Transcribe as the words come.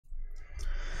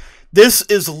This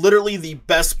is literally the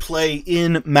best play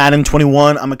in Madden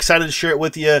 21. I'm excited to share it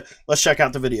with you. Let's check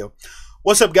out the video.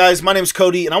 What's up, guys? My name is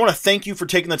Cody, and I want to thank you for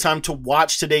taking the time to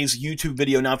watch today's YouTube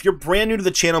video. Now, if you're brand new to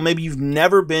the channel, maybe you've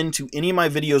never been to any of my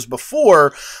videos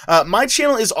before, my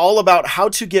channel is all about how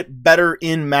to get better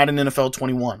in Madden NFL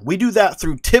 21. We do that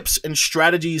through tips and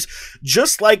strategies,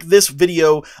 just like this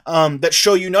video, that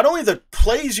show you not only the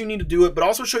plays you need to do it, but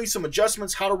also show you some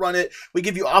adjustments, how to run it. We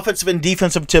give you offensive and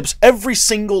defensive tips every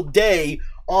single day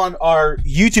on our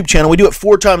YouTube channel. We do it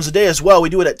 4 times a day as well. We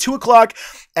do it at 2 o'clock,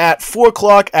 at 4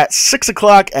 o'clock, at 6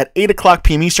 o'clock, at 8 o'clock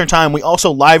p.m. Eastern Time. We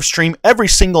also live stream every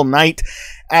single night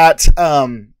at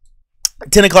 10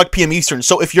 o'clock p.m. Eastern.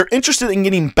 So if you're interested in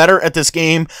getting better at this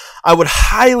game, I would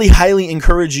highly, highly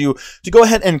encourage you to go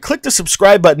ahead and click the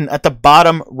subscribe button at the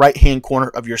bottom right-hand corner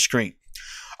of your screen.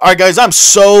 All right, guys, I'm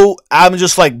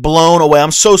just like blown away.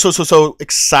 I'm so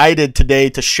excited today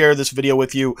to share this video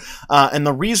with you. And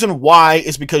the reason why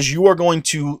is because you are going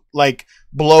to like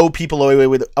blow people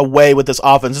away with this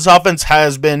offense. This offense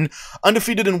has been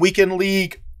undefeated in weekend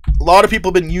league. A lot of people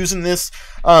have been using this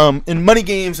in money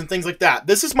games and things like that.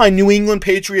 This is my New England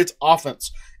Patriots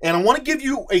offense. And I want to give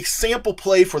you a sample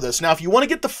play for this. Now, if you want to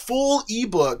get the full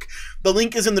ebook, the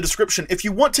link is in the description. If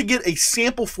you want to get a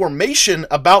sample formation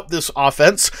about this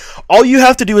offense, all you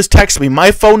have to do is text me.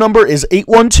 My phone number is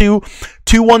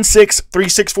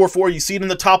 812-216-3644. You see it in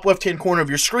the top left-hand corner of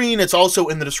your screen. It's also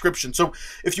in the description. So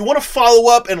if you want to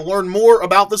follow up and learn more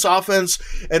about this offense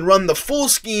and run the full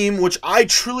scheme, which I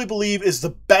truly believe is the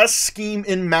best scheme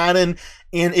in Madden,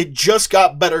 and it just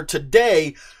got better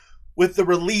today with the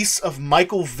release of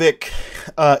Michael Vick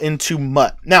into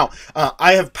MUT. Now,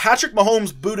 I have Patrick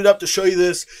Mahomes booted up to show you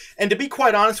this, and to be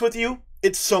quite honest with you,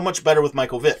 it's so much better with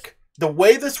Michael Vick. The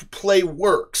way this play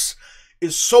works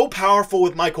is so powerful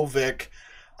with Michael Vick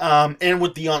and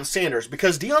with Deion Sanders,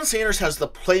 because Deion Sanders has the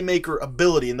playmaker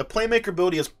ability, and the playmaker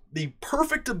ability is the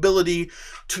perfect ability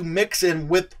to mix in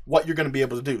with what you're going to be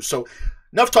able to do. So,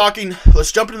 enough talking.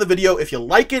 Let's jump into the video. If you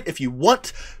like it, if you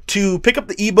want to pick up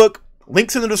the ebook,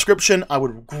 links in the description. I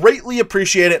would greatly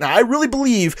appreciate it. And I really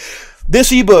believe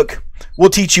this ebook will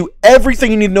teach you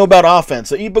everything you need to know about offense.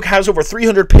 The ebook has over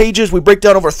 300 pages. We break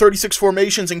down over 36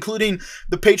 formations, including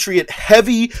the Patriot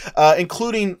heavy,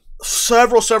 including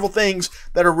several things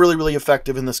that are really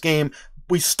effective in this game.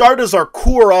 We start as our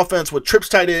core offense with trips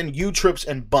tight end, U-trips,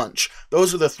 and bunch.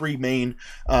 Those are the 3 main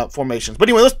formations. But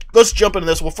anyway, let's jump into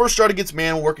this. We'll first start against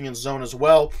man. We're working in zone as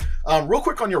well. Real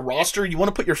quick on your roster, you want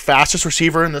to put your fastest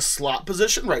receiver in the slot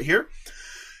position right here.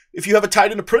 If you have a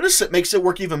tight end apprentice, it makes it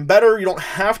work even better. You don't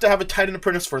have to have a tight end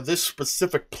apprentice for this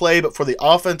specific play, but for the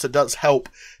offense, it does help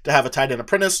to have a tight end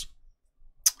apprentice.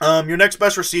 Your next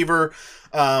best receiver,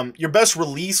 your best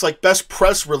release, like best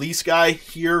press release guy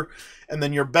here, and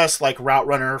then your best like route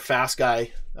runner, fast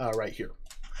guy right here.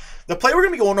 The play we're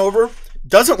going to be going over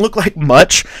doesn't look like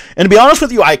much, and to be honest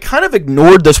with you, I kind of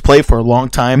ignored this play for a long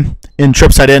time in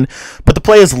trips tight end, but the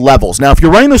play is levels. Now, if you're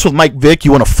running this with Mike Vick,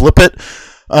 you want to flip it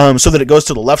so that it goes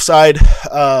to the left side,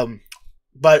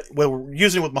 but we're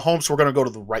using it with Mahomes, so we're going to go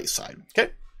to the right side,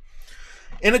 okay?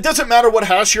 And it doesn't matter what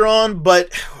hash you're on, but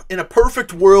in a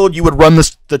perfect world, you would run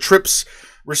the trips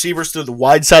receivers through the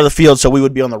wide side of the field, so we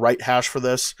would be on the right hash for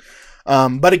this.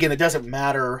 But again, it doesn't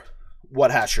matter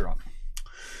what hash you're on.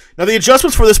 Now, the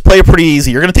adjustments for this play are pretty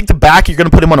easy. You're going to take the back, you're going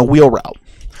to put him on a wheel route.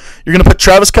 You're going to put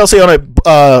Travis Kelce on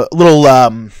a little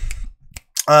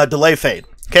delay fade,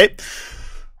 okay?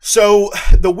 So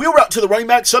the wheel route to the running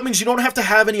back, so that means you don't have to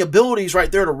have any abilities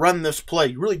right there to run this play.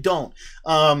 You really don't.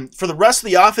 For the rest of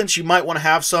the offense, you might want to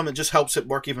have some. It just helps it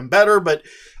work even better. But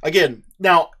again,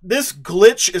 now this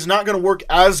glitch is not going to work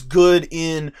as good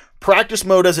in practice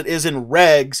mode as it is in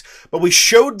regs, but we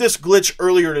showed this glitch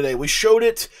earlier today. We showed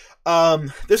it.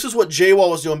 This is what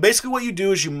J-Wall was doing. Basically what you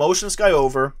do is you motion this guy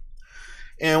over,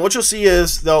 and what you'll see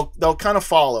is they'll kind of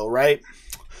follow, right?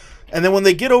 And then when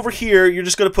they get over here, you're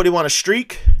just going to put him on a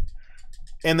streak,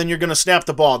 and then you're going to snap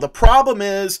the ball. The problem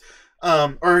is,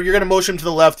 or you're going to motion him to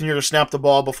the left, and you're going to snap the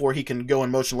ball before he can go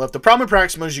and motion left. The problem in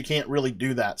practice mode is you can't really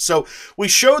do that. So we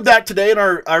showed that today in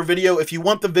our video. If you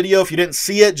want the video, if you didn't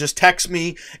see it, just text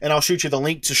me, and I'll shoot you the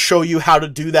link to show you how to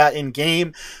do that in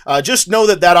game. Just know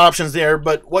that that option's there,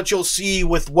 but what you'll see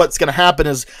with what's going to happen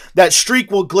is that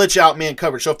streak will glitch out man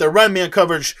coverage. So if they're running man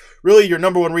coverage, really your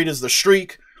number 1 read is the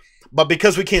streak. But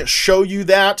because we can't show you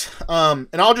that, and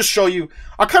I'll just show you,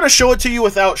 I'll kind of show it to you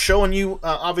without showing you,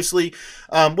 obviously.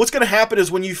 What's going to happen is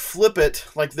when you flip it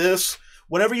like this,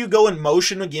 whenever you go in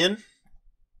motion again,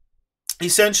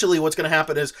 essentially what's going to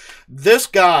happen is this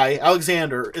guy,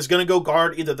 Alexander, is going to go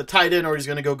guard either the tight end or he's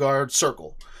going to go guard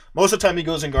circle. Most of the time he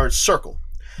goes and guards circle.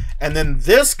 And then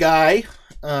this guy,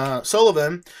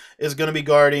 Sullivan, is going to be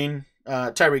guarding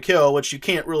Tyreek Hill, which you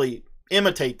can't really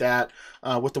imitate that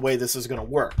with the way this is going to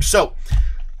work. So,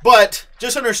 but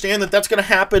just understand that that's going to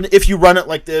happen if you run it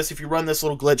like this, if you run this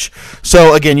little glitch.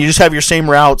 So again, you just have your same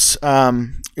routes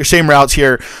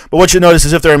here. But what you notice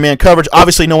is if they're in man coverage,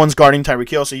 obviously no one's guarding Tyreek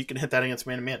Hill, so you can hit that against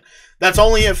man-to-man.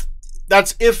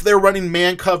 That's if they're running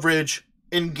man coverage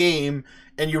in game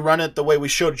and you run it the way we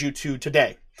showed you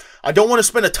today. I don't want to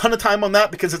spend a ton of time on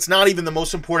that because it's not even the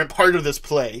most important part of this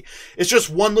play. It's just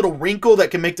one little wrinkle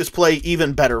that can make this play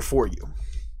even better for you.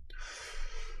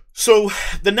 So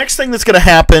the next thing that's going to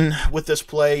happen with this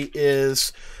play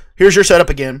is, here's your setup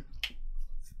again.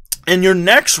 And your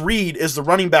next read is the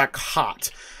running back hot.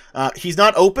 He's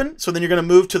not open, so then you're going to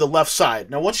move to the left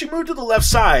side. Now, once you move to the left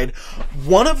side,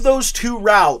 one of those two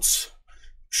routes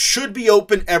should be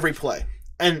open every play.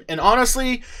 And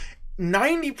honestly,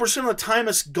 90% of the time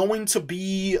it's going to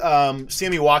be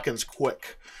Sammy Watkins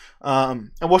quick.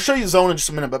 And we'll show you zone in just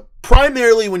a minute, but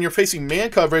primarily when you're facing man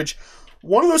coverage,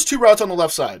 one of those two routes on the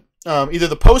left side, either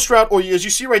the post route or, as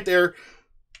you see right there,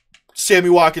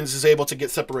 Sammy Watkins is able to get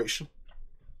separation.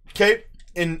 Okay?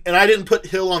 And I didn't put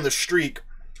Hill on the streak,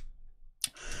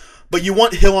 but you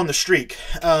want Hill on the streak.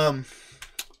 And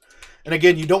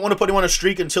again, you don't want to put him on a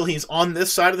streak until he's on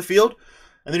this side of the field.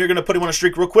 And then you're going to put him on a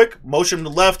streak real quick, motion him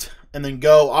to left, and then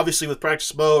go. Obviously, with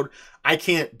practice mode, I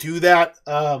can't do that.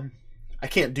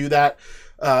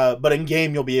 But in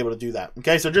game, you'll be able to do that.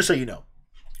 Okay, so just so you know.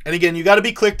 And again, you got to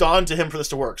be clicked on to him for this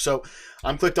to work. So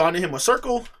I'm clicked on to him with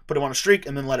circle, put him on a streak,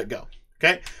 and then let it go.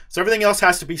 Okay, so everything else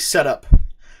has to be set up.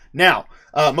 Now,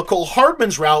 McCole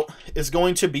Hardman's route is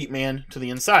going to beat man to the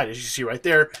inside. As you see right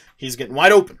there, he's getting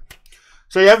wide open.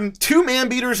 So you have two man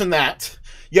beaters in that.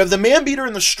 You have the man beater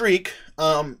in the streak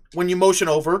when you motion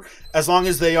over, as long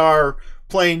as they are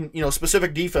playing,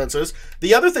 specific defenses.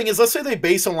 The other thing is, let's say they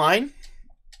base a line,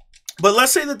 but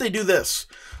let's say that they do this,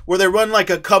 where they run like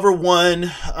a cover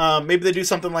one. Maybe they do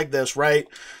something like this, right?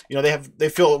 They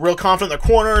feel real confident in their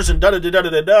corners and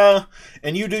da-da-da-da-da-da,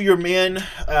 and you do your man,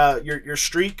 your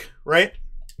streak, right?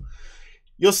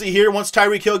 You'll see here, once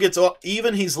Tyreek Hill gets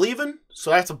even, he's leaving, so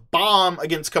that's a bomb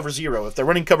against cover zero. If they're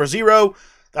running cover zero,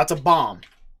 that's a bomb.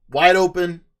 Wide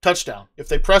open, touchdown. If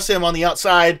they press him on the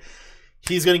outside,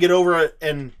 he's going to get over it,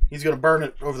 and he's going to burn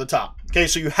it over the top. Okay,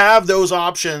 so you have those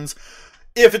options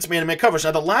if it's man-to-man coverage.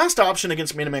 Now, the last option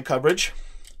against man-to-man coverage,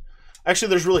 actually,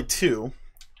 there's really two.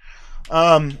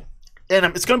 And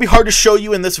it's going to be hard to show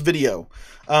you in this video,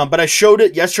 but I showed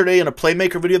it yesterday in a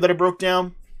Playmaker video that I broke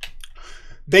down.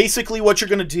 Basically, what you're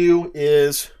going to do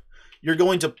is you're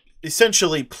going to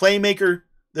essentially Playmaker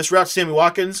this route to Sammy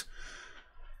Watkins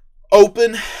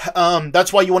open.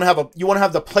 That's why you want to have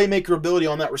the Playmaker ability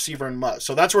on that receiver in MUT.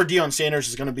 So that's where Deion Sanders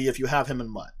is going to be if you have him in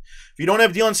MUT. If you don't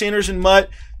have Deion Sanders in MUT,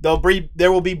 they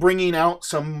will be bringing out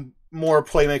some more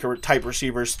Playmaker type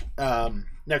receivers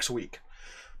next week.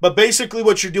 But basically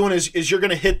what you're doing is you're going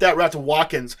to hit that route to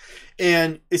Watkins.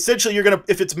 And essentially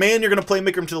if it's man, you're going to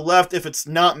Playmaker him to the left. If it's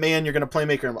not man, you're going to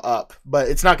Playmaker him up. But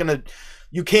it's not going to,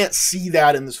 you can't see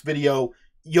that in this video.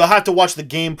 You'll have to watch the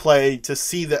gameplay to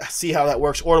see how that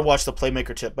works, or to watch the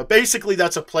Playmaker tip. But basically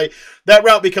that's a play. That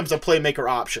route becomes a Playmaker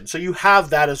option. So you have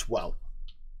that as well.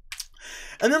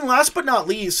 And then last but not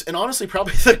least, and honestly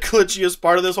probably the glitchiest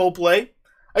part of this whole play,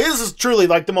 I guess this is truly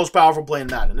like the most powerful play in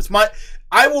Madden.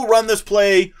 I will run this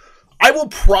play. I will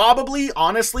probably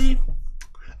run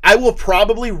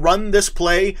this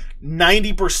play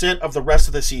 90% of the rest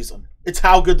of the season. It's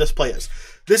how good this play is.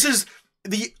 This is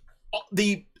the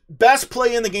best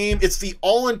play in the game. It's the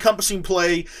all-encompassing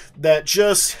play that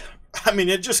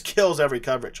it just kills every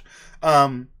coverage.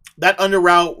 That under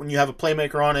route, when you have a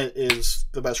Playmaker on it, is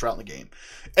the best route in the game.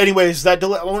 Anyways, that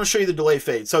delay, I want to show you the delay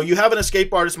fade. So you have an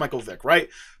escape artist, Michael Vick, right?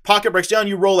 Pocket breaks down,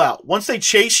 you roll out. Once they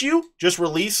chase you, just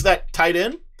release that tight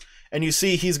end, and you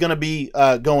see he's going to be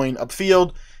going upfield,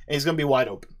 and he's going to be wide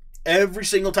open every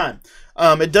single time.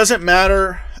 It doesn't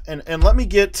matter. And let me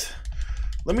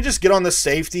just get on the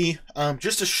safety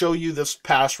just to show you this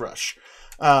pass rush.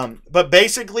 But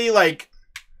basically, like,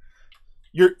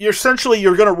 you're essentially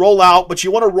going to roll out, but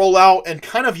you want to roll out and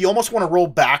you almost want to roll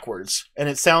backwards. And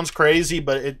it sounds crazy,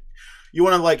 but you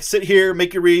want to like sit here,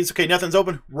 make your reads. Okay, nothing's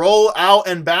open. Roll out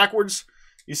and backwards.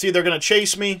 You see they're going to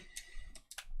chase me.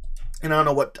 And I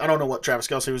don't know what Travis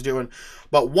Kelce was doing.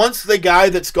 But once the guy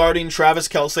that's guarding Travis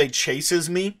Kelce chases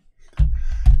me,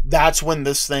 that's when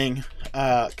this thing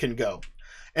can go.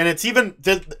 And it's even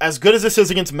as good as this is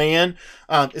against man.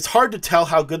 It's hard to tell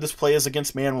how good this play is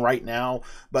against man right now,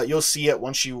 but you'll see it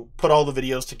once you put all the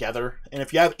videos together. And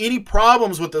if you have any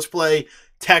problems with this play,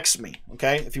 text me,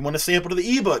 okay? If you want to sample to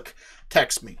the ebook,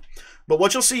 text me. But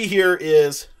what you'll see here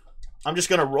is I'm just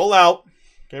going to roll out,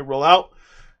 okay, roll out,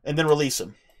 and then release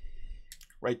him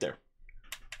right there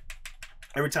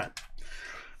every time.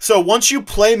 So once you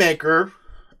playmaker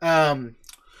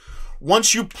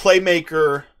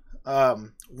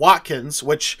Watkins,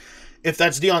 which if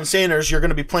that's Deion Sanders, you're going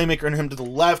to be playmakering him to the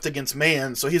left against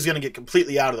man, so he's going to get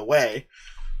completely out of the way.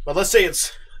 But let's say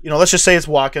it's, let's just say it's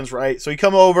Watkins, right? So you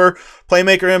come over,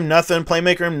 playmaker him, nothing,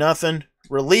 playmaker him, nothing,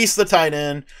 release the tight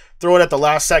end, throw it at the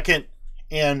last second,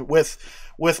 and with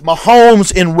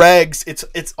Mahomes in regs,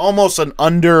 it's almost an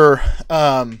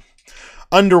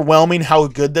underwhelming how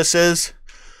good this is.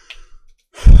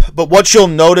 But what you'll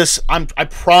notice, I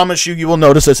promise you will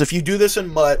notice this. If you do this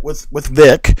in MUT with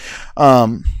Vic,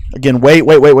 again, wait,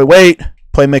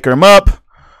 playmaker him up,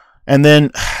 and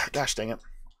then, gosh dang it,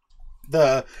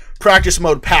 the practice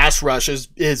mode pass rush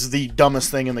is the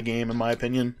dumbest thing in the game, in my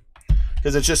opinion,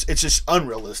 because it's just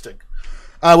unrealistic.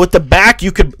 With the back,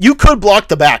 you could block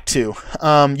the back too.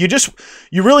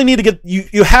 You really need to get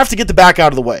you have to get the back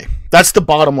out of the way. That's the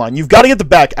bottom line. You've got to get the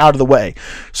back out of the way.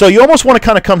 So you almost want to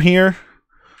kind of come here,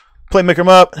 playmaker him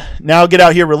up. Now get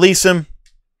out here, release him,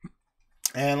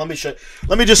 and let me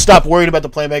just stop worrying about the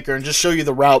playmaker and just show you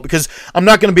the route, because I'm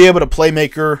not going to be able to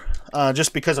playmaker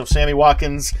just because of Sammy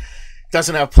Watkins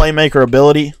doesn't have playmaker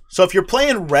ability. So if you're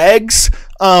playing regs,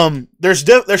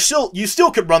 you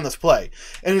still could run this play,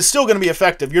 and it's still going to be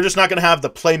effective. You're just not going to have the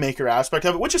playmaker aspect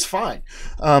of it, which is fine.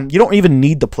 You don't even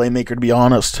need the playmaker, to be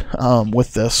honest,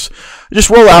 with this. Just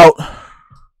roll out,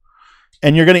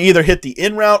 and you're going to either hit the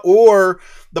in route or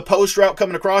the post route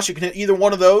coming across. You can hit either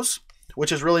one of those,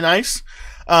 which is really nice.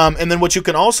 And then what you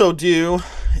can also do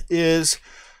is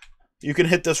you can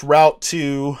hit this route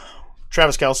to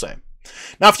Travis Kelce.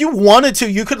 Now, if you wanted to,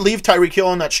 you could leave Tyreek Hill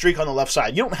on that streak on the left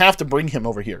side. You don't have to bring him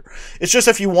over here. It's just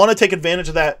if you want to take advantage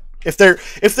of that. If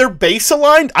they're base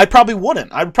aligned, I probably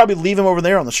wouldn't. I'd probably leave him over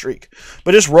there on the streak.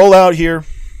 But just roll out here,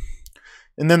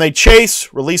 and then they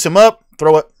chase, release him up,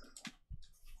 throw it.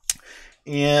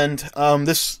 And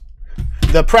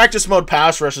the practice mode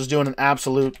pass rush is doing an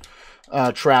absolute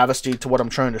travesty to what I'm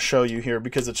trying to show you here,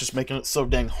 because it's just making it so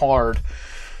dang hard.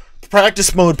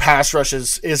 Practice mode pass rush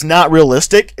is not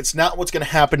realistic. It's not what's going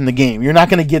to happen in the game. You're not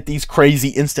going to get these crazy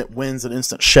instant wins and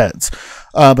instant sheds,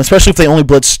 especially if they only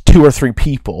blitz 2 or 3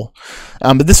 people.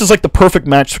 But this is like the perfect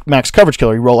max coverage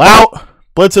killer. You roll out,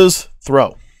 blitzes,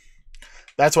 throw.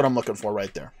 That's what I'm looking for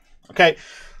right there. Okay,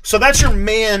 so that's your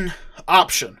man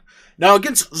option. Now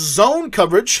against zone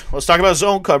coverage, let's talk about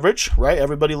zone coverage, right?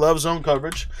 Everybody loves zone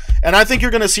coverage, and I think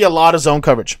you're going to see a lot of zone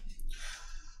coverage.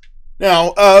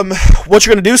 Now, what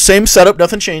you're going to do, same setup,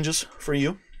 nothing changes for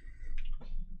you.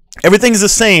 Everything's the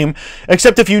same,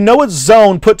 except if you know it's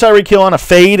zone, put Tyreek Hill on a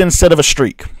fade instead of a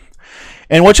streak.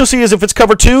 And what you'll see is if it's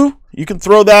cover 2, you can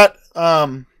throw that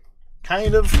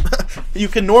you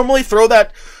can normally throw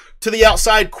that to the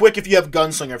outside quick if you have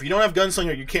Gunslinger. If you don't have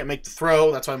Gunslinger, you can't make the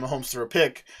throw. That's why Mahomes threw a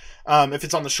pick if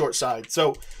it's on the short side.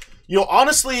 So,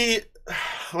 honestly,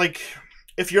 like,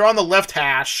 if you're on the left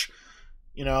hash,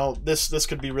 this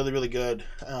could be really, really good.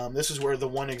 This is where the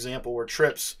one example where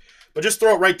trips, but just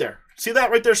throw it right there. See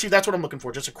that right there? See, that's what I'm looking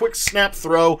for. Just a quick snap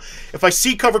throw. If I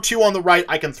see cover 2 on the right,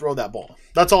 I can throw that ball.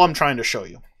 That's all I'm trying to show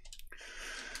you.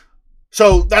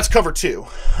 So that's cover 2.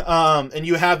 And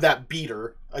you have that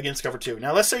beater against cover 2.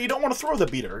 Now, let's say you don't want to throw the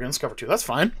beater against cover 2. That's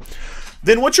fine.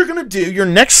 Then what you're going to do, your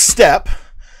next step,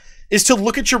 is to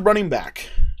look at your running back.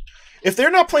 If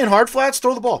they're not playing hard flats,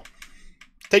 throw the ball.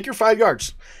 Take your 5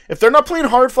 yards. If they're not playing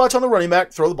hard flats on the running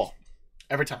back, throw the ball.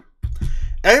 Every time.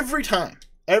 Every time.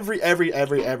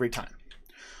 Every time.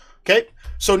 Okay?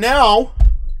 So now,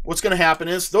 what's going to happen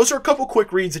is, those are a couple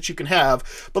quick reads that you can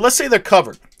have, but let's say they're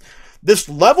covered. This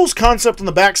levels concept on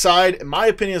the backside, in my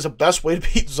opinion, is the best way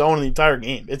to beat zone in the entire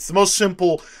game. It's the most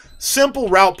simple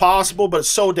route possible, but it's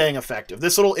so dang effective.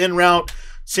 This little in route,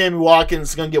 Sammy Watkins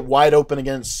is going to get wide open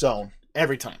against zone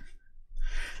every time.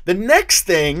 The next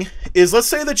thing is, let's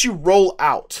say that you roll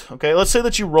out. Okay, let's say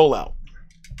that you roll out.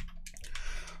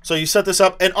 So you set this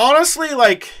up, and honestly,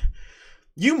 like,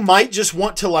 you might just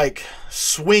want to, like,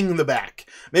 swing the back.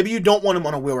 Maybe you don't want him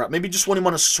on a wheel route. Maybe you just want him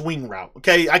on a swing route.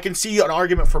 Okay, I can see an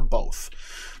argument for both.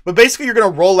 But basically, you're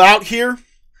going to roll out here,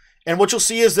 and what you'll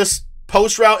see is this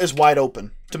post route is wide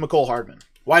open to Mecole Hardman.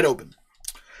 Wide open.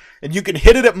 And you can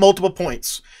hit it at multiple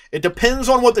points. It depends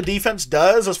on what the defense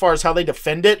does as far as how they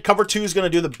defend it. Cover 2 is going to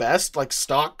do the best. Like,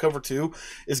 stock cover 2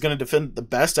 is going to defend the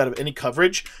best out of any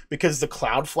coverage because the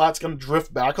cloud flat's going to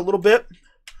drift back a little bit.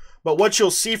 But what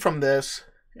you'll see from this,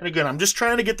 and again, I'm just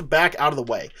trying to get the back out of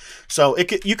the way. So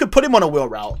you could put him on a wheel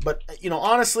route, but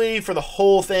honestly, for the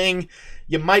whole thing,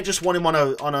 you might just want him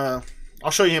on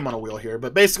I'll show you him on a wheel here.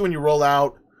 But basically when you roll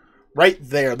out, right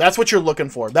there, that's what you're looking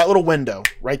for. That little window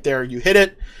right there, you hit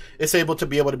it, it's able to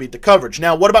beat the coverage.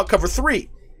 Now, what about cover 3?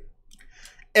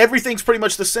 Everything's pretty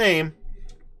much the same.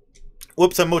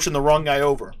 Whoops, I'm motioning the wrong guy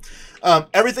over.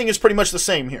 Everything is pretty much the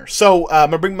same here. So I'm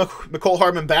going to bring Mecole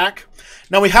Hardman back.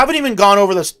 Now, we haven't even gone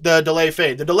over the delay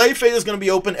fade. The delay fade is going to be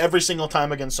open every single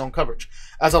time against zone coverage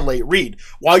as a late read.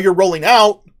 While you're rolling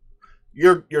out,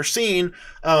 you're seeing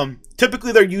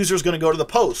typically their user is going to go to the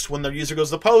post. When their user goes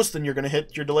to the post, then you're going to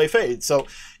hit your delay fade. So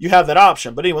you have that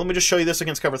option. But anyway, let me just show you this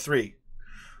against cover 3.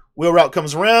 Wheel route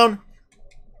comes around,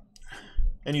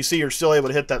 and you see you're still able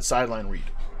to hit that sideline read.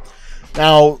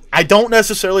 Now, I don't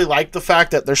necessarily like the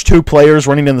fact that there's 2 players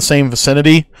running in the same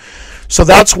vicinity. So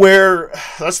that's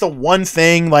the one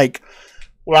thing, like,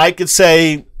 where I could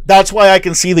say, that's why I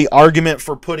can see the argument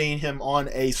for putting him on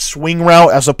a swing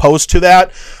route as opposed to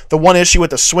that. The one issue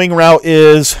with the swing route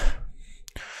is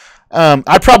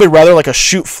I'd probably rather like a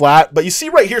shoot flat. But you see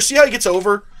right here, see how he gets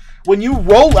over? When you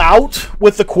roll out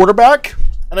with the quarterback,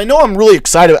 and I know I'm really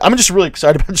excited. I'm just really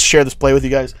excited about to share this play with you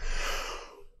guys.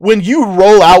 When you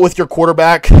roll out with your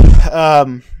quarterback,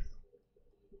 you'll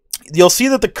see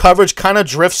that the coverage kind of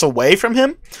drifts away from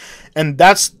him. And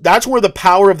that's where the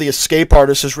power of the escape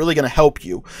artist is really going to help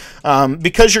you,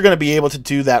 because you're going to be able to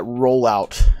do that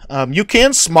rollout. You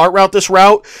can smart route this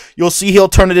route. You'll see he'll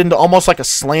turn it into almost like a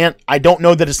slant. I don't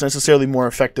know that it's necessarily more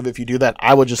effective if you do that.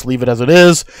 I would just leave it as it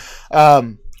is.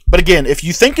 But again, if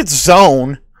you think it's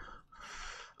zone,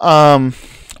 I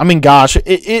mean, gosh,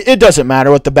 it doesn't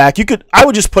matter with the back. I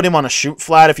would just put him on a shoot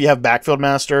flat if you have backfield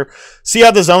master. See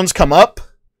how the zones come up?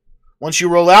 Once you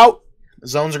roll out, the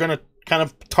zones are going to kind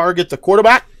of target the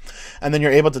quarterback, and then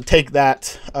you're able to take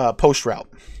that post route.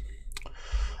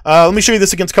 Let me show you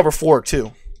this against cover 4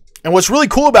 too. And what's really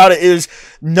cool about it is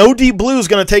no deep blue is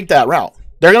going to take that route.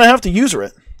 They're going to have to user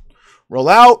it. Roll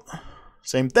out,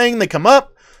 same thing. They come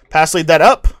up, pass lead that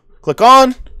up, click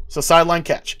on. It's a sideline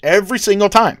catch every single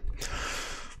time.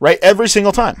 Right? Every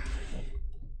single time.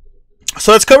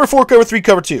 So that's cover 4, cover 3,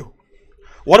 cover 2.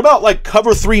 What about like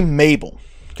cover 3 Mabel?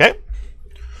 Okay.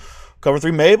 Cover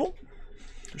 3 Mabel.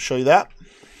 I'll show you that.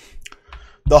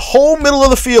 The whole middle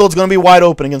of the field is going to be wide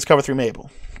open against cover 3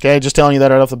 Mabel. Okay, just telling you that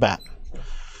right off the bat.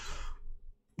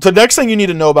 So next thing you need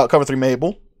to know about cover 3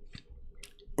 Mabel,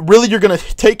 really you're going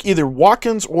to take either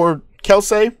Watkins or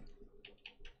Kelsey,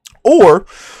 or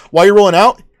while you're rolling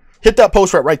out, hit that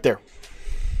post route right there.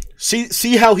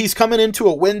 See how he's coming into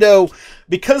a window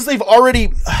because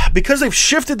they've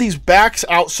shifted these backs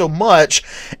out so much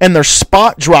and they're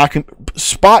spot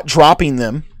dropping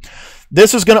them.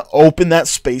 This is going to open that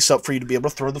space up for you to be able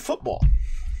to throw the football.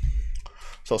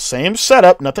 So same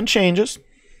setup, nothing changes.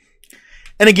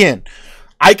 And again,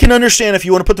 I can understand if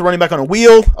you want to put the running back on a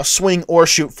wheel, a swing, or a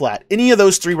shoot flat. Any of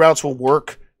those 3 routes will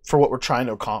work for what we're trying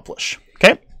to accomplish.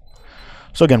 Okay?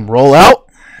 So again, roll out.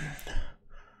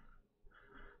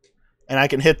 And I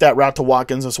can hit that route to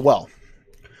Watkins as well.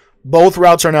 Both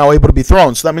routes are now able to be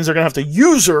thrown. So that means they're going to have to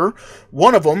user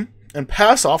one of them and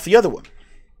pass off the other one.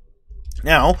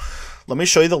 Now, let me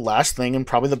show you the last thing and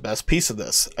probably the best piece of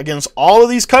this. Against all of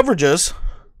these coverages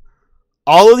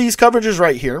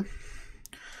right here,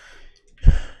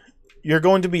 you're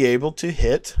going to be able to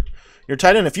hit your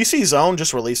tight end. If you see zone,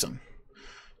 just release him.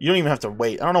 You don't even have to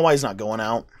wait. I don't know why he's not going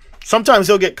out. Sometimes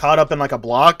he'll get caught up in like a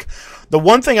block. The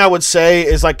one thing I would say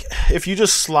is like if you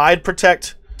just slide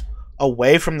protect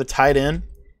away from the tight end.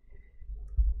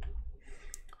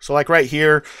 So like right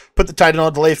here, put the tight end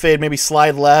on delay fade, maybe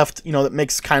slide left. You know, that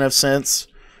makes kind of sense,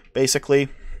 basically.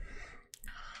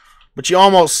 But you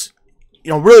almost,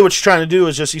 really what you're trying to do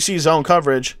is just, you see zone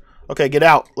coverage. Okay, get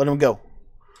out. Let him go.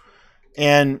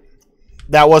 And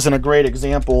that wasn't a great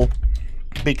example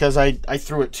because I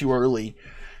threw it too early.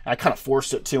 I kind of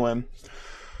forced it to him.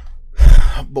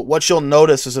 But what you'll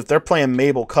notice is if they're playing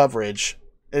Mabel coverage,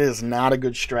 it is not a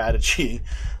good strategy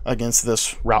against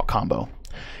this route combo.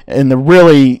 And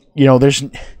the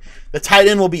tight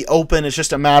end will be open. It's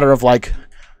just a matter of like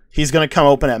he's going to come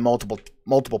open at multiple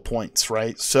points,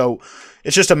 right? So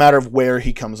it's just a matter of where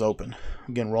he comes open.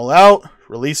 Again, roll out,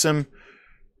 release him.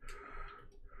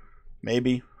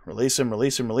 Maybe release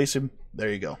him.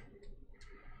 There you go.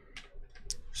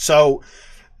 So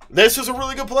this is a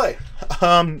really good play.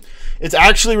 It's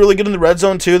actually really good in the red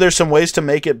zone too. There's some ways to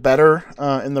make it better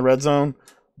in the red zone,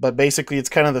 but basically it's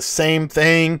kind of the same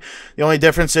thing. The only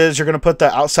difference is you're going to put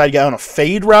the outside guy on a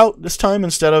fade route this time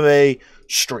instead of a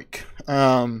streak,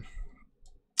 because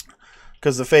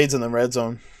the fades in the red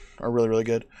zone are really, really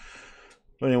good.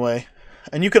 But anyway,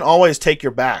 and you can always take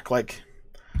your back. Like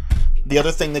the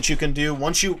other thing that you can do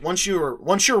once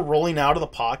you're rolling out of the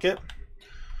pocket,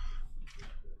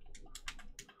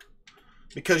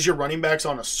 because your running back's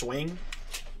on a swing.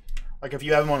 Like if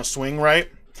you have him on a swing, right?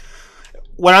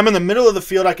 When I'm in the middle of the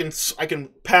field, I can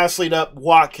pass lead up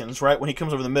Watkins, right? When he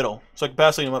comes over the middle. So I can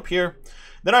pass lead him up here.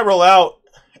 Then I roll out,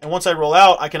 and once I roll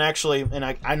out, I can actually, and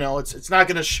I know it's not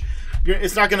gonna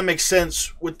make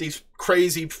sense with these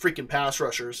crazy freaking pass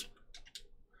rushers.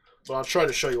 But I'll try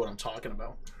to show you what I'm talking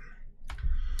about.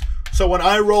 So when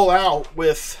I roll out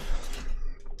with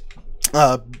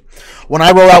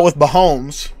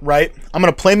Mahomes, right? I'm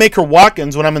gonna playmaker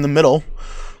Watkins when I'm in the middle.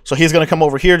 So he's going to come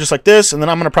over here just like this, and then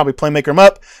I'm going to probably playmaker him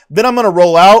up. Then I'm going to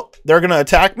roll out. They're going to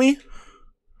attack me,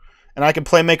 and I can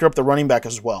playmaker up the running back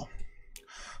as well.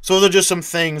 So those are just some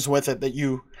things with it that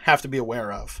you have to be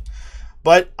aware of.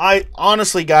 But I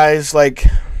honestly, guys, like,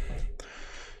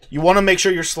 you want to make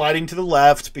sure you're sliding to the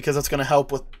left because that's going to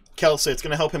help with Kelsey. It's going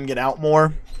to help him get out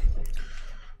more.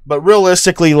 But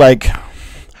realistically, like,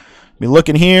 be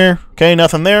looking here. Okay,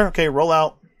 nothing there. Okay, roll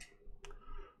out.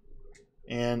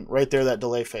 And right there, that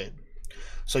delay fade.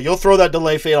 So you'll throw that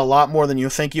delay fade a lot more than you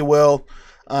think you will.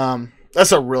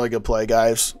 That's a really good play,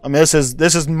 guys. I mean, this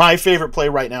is my favorite play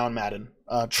right now in Madden,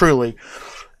 truly.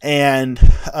 And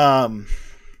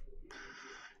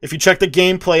if you check the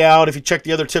gameplay out, if you check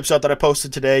the other tips out that I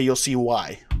posted today, you'll see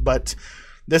why. But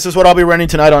this is what I'll be running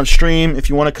tonight on stream. If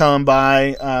you want to come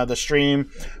by the stream,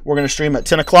 we're going to stream at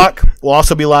 10 o'clock. We'll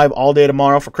also be live all day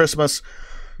tomorrow for Christmas.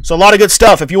 So a lot of good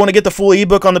stuff. If you want to get the full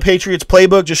ebook on the Patriots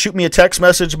Playbook, just shoot me a text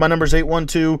message. My number is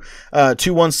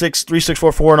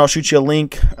 812-216-3644, and I'll shoot you a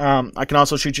link. I can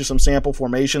also shoot you some sample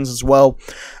formations as well.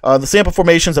 The sample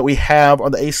formations that we have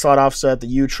are the A-slot offset, the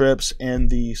U-trips,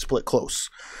 and the split close.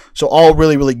 So all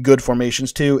really, really good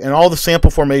formations too. And all the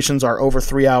sample formations are over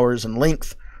 3 hours in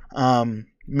length,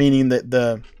 meaning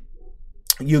that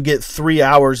you get 3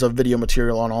 hours of video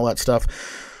material on all that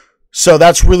stuff. So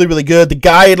that's really, really good. The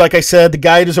guide, like I said, the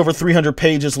guide is over 300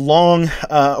 pages long.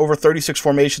 Over 36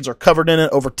 formations are covered in it.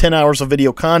 Over 10 hours of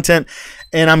video content.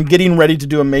 And I'm getting ready to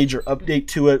do a major update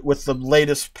to it with the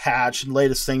latest patch and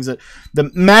latest things. That the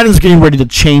Madden's getting ready to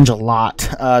change a lot,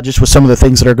 just with some of the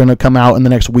things that are going to come out in the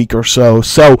next week or so.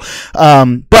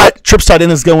 But Trips tight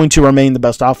end is going to remain the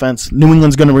best offense. New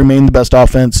England's going to remain the best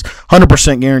offense.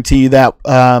 100% guarantee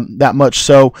that much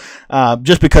so.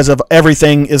 Just because of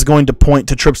everything is going to point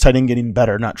to Trips tight end getting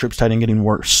better, not Trips tight end getting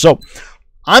worse. So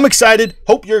I'm excited.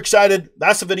 Hope you're excited.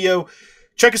 That's the video.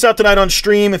 Check us out tonight on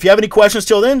stream. If you have any questions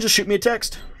till then, just shoot me a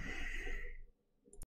text.